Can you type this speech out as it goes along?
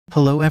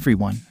Hello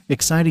everyone,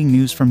 exciting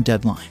news from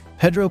Deadline.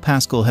 Pedro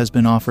Pascal has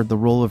been offered the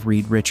role of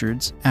Reed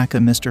Richards, aka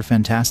Mr.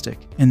 Fantastic,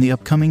 in the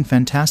upcoming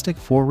Fantastic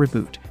Four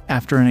reboot.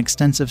 After an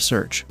extensive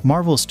search,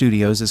 Marvel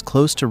Studios is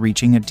close to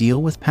reaching a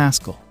deal with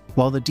Pascal.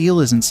 While the deal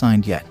isn't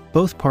signed yet,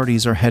 both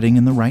parties are heading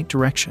in the right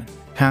direction.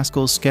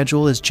 Pascal's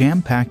schedule is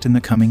jam-packed in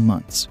the coming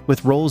months,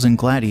 with roles in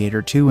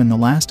Gladiator 2 and The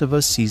Last of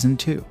Us Season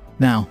 2.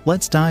 Now,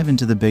 let's dive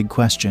into the big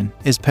question.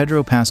 Is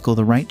Pedro Pascal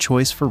the right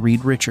choice for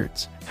Reed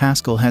Richards?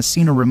 Pascal has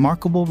seen a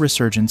remarkable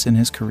resurgence in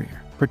his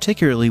career,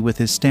 particularly with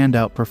his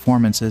standout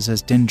performances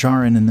as Din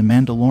Djarin in The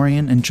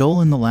Mandalorian and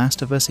Joel in The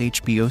Last of Us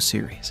HBO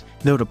series.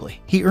 Notably,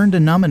 he earned a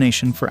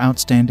nomination for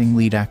Outstanding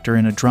Lead Actor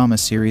in a Drama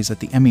Series at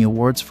the Emmy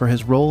Awards for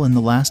his role in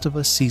The Last of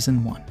Us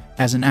Season 1.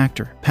 As an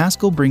actor,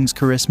 Pascal brings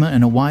charisma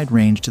and a wide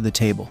range to the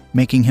table,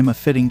 making him a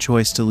fitting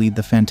choice to lead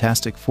the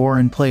Fantastic Four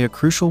and play a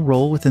crucial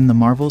role within the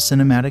Marvel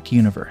Cinematic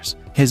Universe.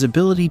 His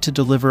ability to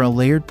deliver a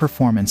layered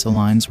performance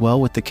aligns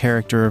well with the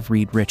character of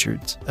Reed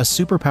Richards, a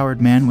superpowered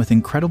man with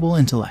incredible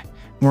intellect.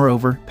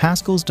 Moreover,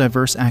 Pascal's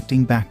diverse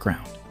acting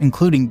background,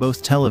 including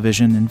both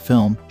television and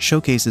film,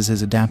 showcases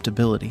his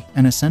adaptability,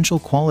 an essential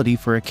quality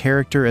for a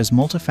character as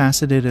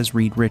multifaceted as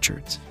Reed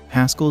Richards.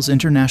 Pascal's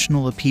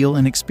international appeal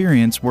and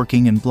experience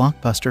working in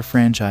blockbuster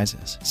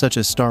franchises, such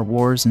as Star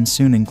Wars and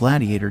soon in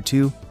Gladiator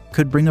 2,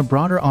 could bring a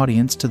broader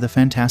audience to the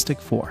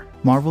Fantastic Four.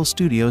 Marvel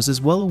Studios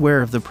is well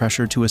aware of the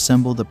pressure to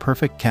assemble the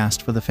perfect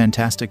cast for the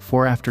Fantastic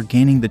Four after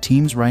gaining the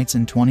team's rights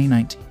in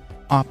 2019.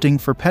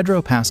 Opting for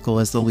Pedro Pascal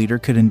as the leader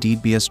could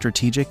indeed be a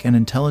strategic and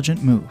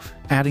intelligent move.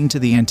 Adding to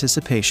the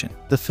anticipation,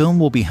 the film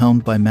will be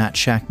helmed by Matt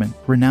Shakman,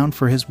 renowned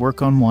for his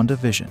work on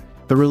WandaVision.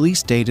 The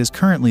release date is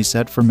currently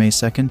set for May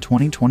 2,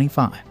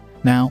 2025.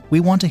 Now,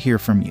 we want to hear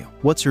from you.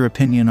 What's your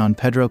opinion on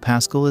Pedro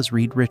Pascal as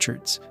Reed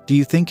Richards? Do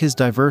you think his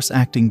diverse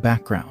acting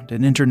background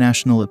and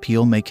international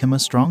appeal make him a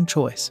strong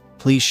choice?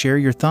 Please share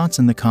your thoughts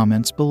in the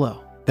comments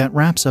below. That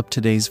wraps up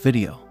today's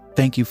video.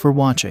 Thank you for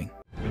watching.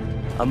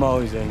 I'm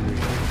always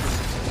angry.